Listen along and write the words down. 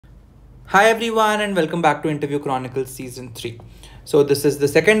Hi everyone and welcome back to Interview Chronicles Season 3. So this is the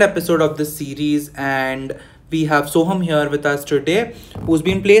second episode of this series and we have Soham here with us today who's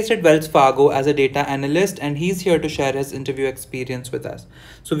been placed at WellsFargo as a data analyst and he's here to share his interview experience with us.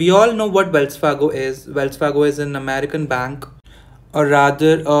 So we all know what WellsFargo is. WellsFargo is an American bank or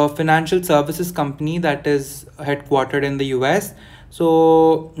rather a financial services company that is headquartered in the US.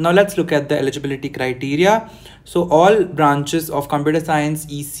 So now let's look at the eligibility criteria. So all branches of computer science,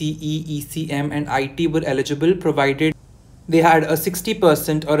 ECE, ECM and IT were eligible provided they had a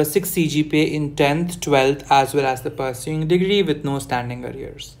 60% or a 6 CGPA in 10th, 12th as well as the pursuing degree with no standing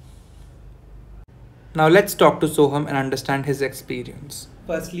arrears. Now let's talk to Soham and understand his experience.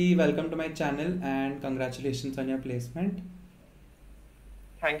 Firstly, welcome to my channel and congratulations on your placement.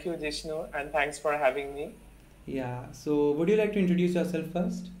 Thank you, Jishnu, and thanks for having me. Yeah, so would you like to introduce yourself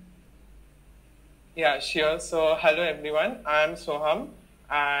first? Yeah, sure. So, hello everyone. I'm Soham,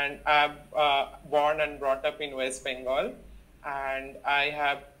 and I'm born and brought up in West Bengal, and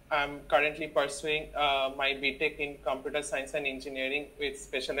I'm currently pursuing my BTech in Computer Science and Engineering with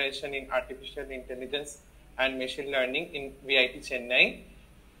specialization in Artificial Intelligence and Machine Learning in VIT Chennai,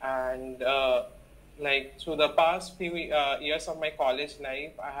 and through the past few years of my college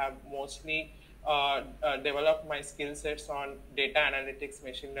life, I have mostly developed my skill sets on data analytics,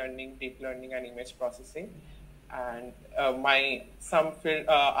 machine learning, deep learning, and image processing. And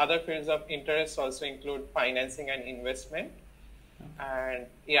other fields of interest also include financing and investment. And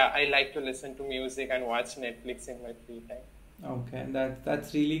yeah, I like to listen to music and watch Netflix in my free time. Okay,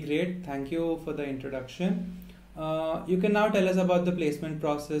 that's really great. Thank you for the introduction. You can now tell us about the placement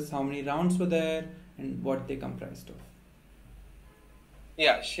process, how many rounds were there, and what they comprised of.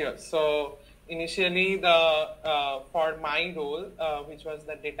 Yeah, sure. So initially, for my role, which was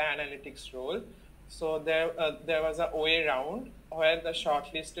the data analytics role, so there was a OA round where the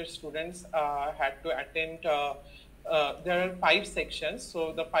shortlisted students had to attend. There are 5 sections.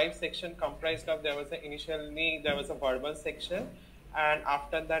 So the 5 section comprised of initially there was a verbal section, and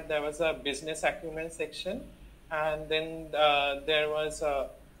after that there was a business acumen section, and then there was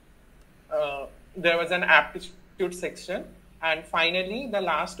an aptitude section. And finally, the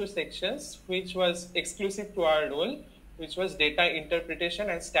last 2 sections, which was exclusive to our role, which was data interpretation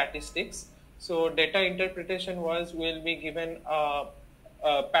and statistics. So data interpretation we'll be given a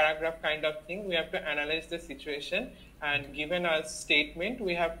paragraph kind of thing. We have to analyze the situation, and given a statement,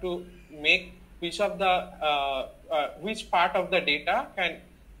 we have to make which part of the data can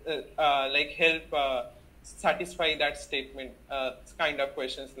help satisfy that statement, kind of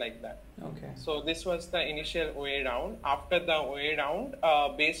questions like that. Okay. So this was the initial OA round. After the OA round,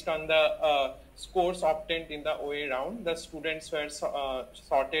 based on the scores obtained in the OA round, the students were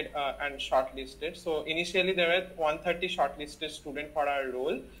sorted and shortlisted. So initially there were 130 shortlisted students for our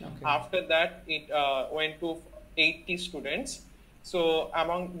role. Okay. After that, it went to 80 students. So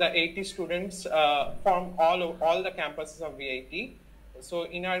among the 80 students from all the campuses of VIT. So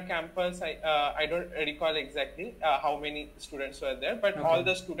in our campus, I don't recall exactly how many students were there, but all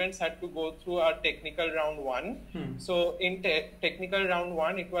the students had to go through a technical round 1. So in technical round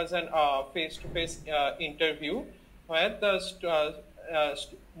 1, it was an face-to-face interview where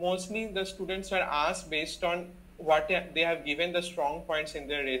mostly the students were asked based on what they have given the strong points in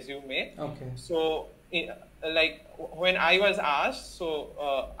their resume. Okay. So when I was asked, so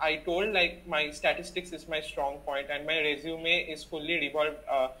I told my statistics is my strong point and my resume is fully revolved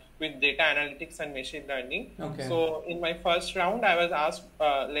with data analytics and machine learning. Okay. So in my first round, I was asked,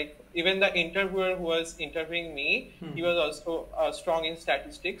 even the interviewer who was interviewing me, he was also strong in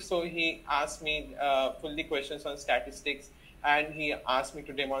statistics. So he asked me fully questions on statistics, and he asked me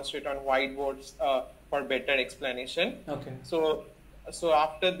to demonstrate on whiteboards for better explanation. Okay. So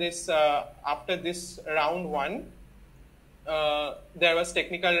after this round 1, there was a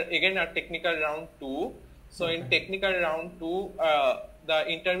technical round 2. So in technical round 2, the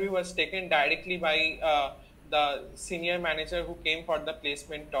interview was taken directly by the senior manager who came for the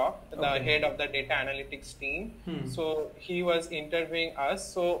placement talk, the head of the data analytics team. So he was interviewing us.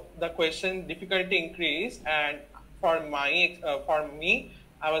 So the question difficulty increased, and for me,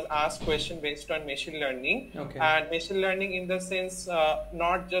 I was asked question based on machine learning. Okay. And machine learning in the sense,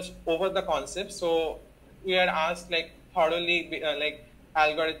 not just over the concept. So we are asked thoroughly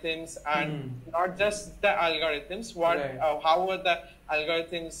algorithms, and not just the algorithms. How are the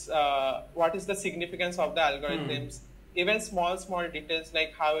algorithms? What is the significance of the algorithms? Even small details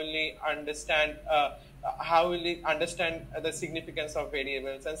like how will we understand the significance of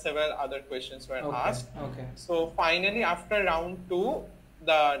variables, and several other questions were asked. Okay. So finally, after round 2,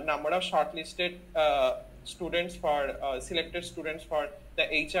 the number of shortlisted selected students for the the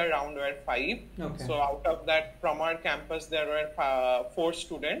HR round were 5. Okay. So out of that, from our campus, there were 4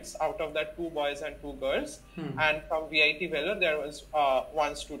 students. Out of that, 2 boys and 2 girls. And from VIT Vellore, there was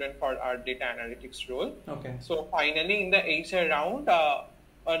 1 student for our data analytics role. Okay. So finally, in the HR round,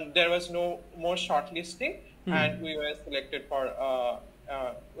 there was no more shortlisting, and we were selected for.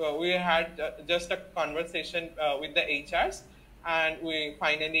 We had just a conversation with the HRs. And we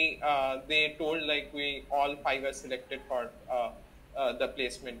finally, they told like we all 5 were selected for the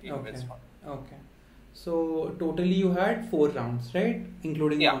placement in WellsFargo. Okay. So totally you had 4 rounds, right?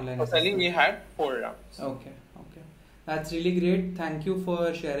 Including the online totally we had 4 rounds. Okay. That's really great. Thank you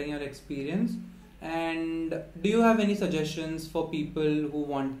for sharing your experience. And do you have any suggestions for people who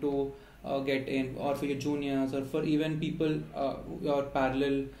want to get in, or for your juniors, or for even people, your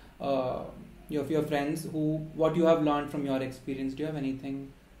parallel, your friends, what you have learned from your experience? Do you have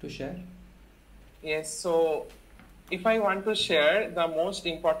anything to share? Yes, so if I want to share the most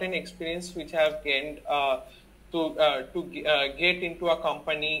important experience which I have gained to get into a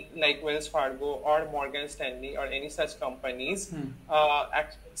company like WellsFargo or Morgan Stanley or any such companies,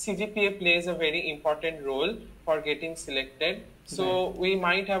 CGPA plays a very important role for getting selected. So we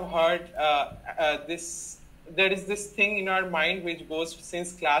might have heard there is this thing in our mind which goes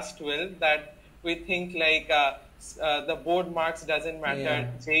since class 12 that we think like the board marks doesn't matter,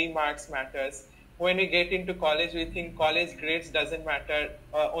 JEE marks matters. When we get into college, we think college grades doesn't matter,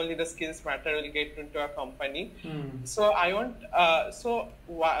 only the skills matter. We'll get into a company. So I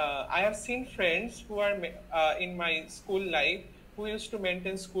have seen friends who are in my school life who used to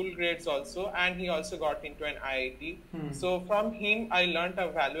maintain school grades also, and he also got into an IIT. So from him, I learned a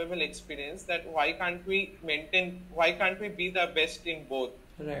valuable experience that why can't we be the best in both?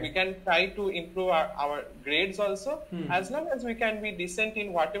 Right. We can try to improve our grades also, as long as we can be decent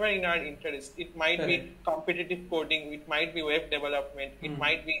in whatever in our interest. It might be competitive coding, it might be web development, it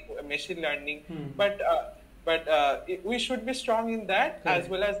might be machine learning, but we should be strong in that as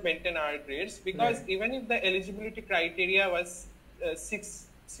well as maintain our grades, because even if the eligibility criteria was 6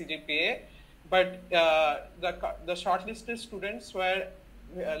 CGPA, but the shortlisted students were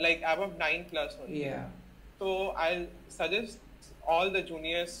like above 9+ only. So I'll suggest all the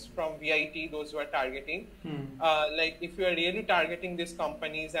juniors from VIT, those who are targeting, like if you are really targeting these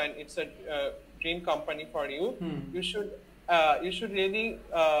companies and it's a dream company for you, you should really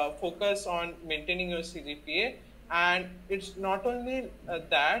focus on maintaining your CGPA. And it's not only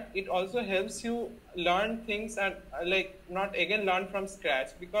that, it also helps you learn things and not again learn from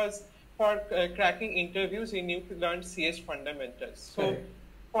scratch, because for cracking interviews you need to learn CS fundamentals. So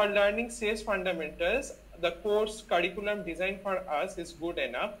for learning CS fundamentals, the course curriculum design for us is good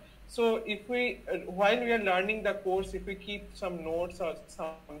enough. So if we, while we are learning the course, if we keep some notes or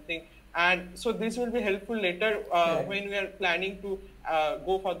something, and so this will be helpful later when we are planning to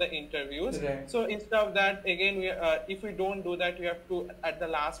go for the interviews. So instead of that, again, if we don't do that, we have to, at the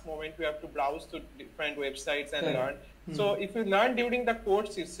last moment, we have to browse to different websites and learn. So if we learn during the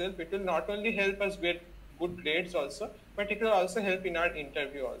course itself, it will not only help us get good grades also, but it will also help in our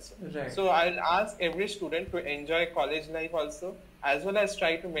interview also. So I'll ask every student to enjoy college life also, as well as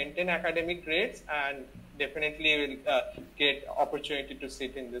try to maintain academic grades, and definitely will get opportunity to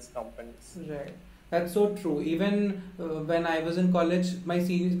sit in these companies. That's so true. Even when I was in college,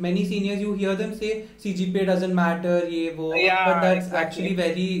 many seniors, you hear them say CGPA doesn't matter, but that's actually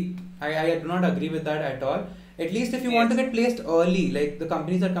very, I do not agree with that at all. At least if you want to get placed early, like the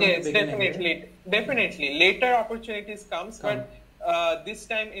companies are coming to beginning. Definitely. Later opportunities comes, but this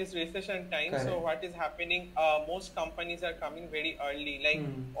time is recession time. So what is happening? Most companies are coming very early. Like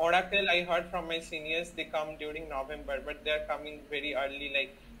Oracle, I heard from my seniors, they come during November, but they're coming very early,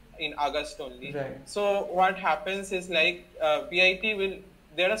 like in August only. So what happens is like VIT will.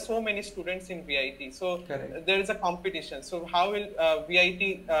 There are so many students in VIT, so there is a competition. So how will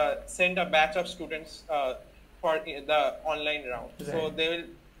VIT send a batch of students for the online round? So they will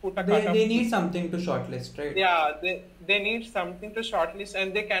put a cutoff. They need something to shortlist, right? Yeah, they need something to shortlist,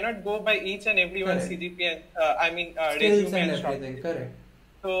 and they cannot go by each and everyone's CGPA and resume and everything.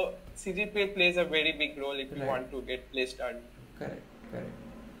 So CGPA plays a very big role if you want to get placed early. Correct.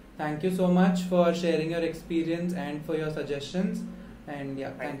 Thank you so much for sharing your experience and for your suggestions. And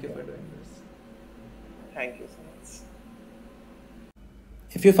thank you for doing this. Thank you so much.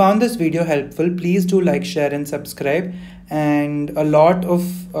 If you found this video helpful, please do like, share and subscribe. And a lot of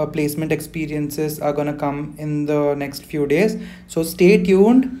placement experiences are going to come in the next few days. So stay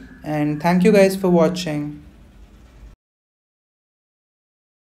tuned, and thank you guys for watching.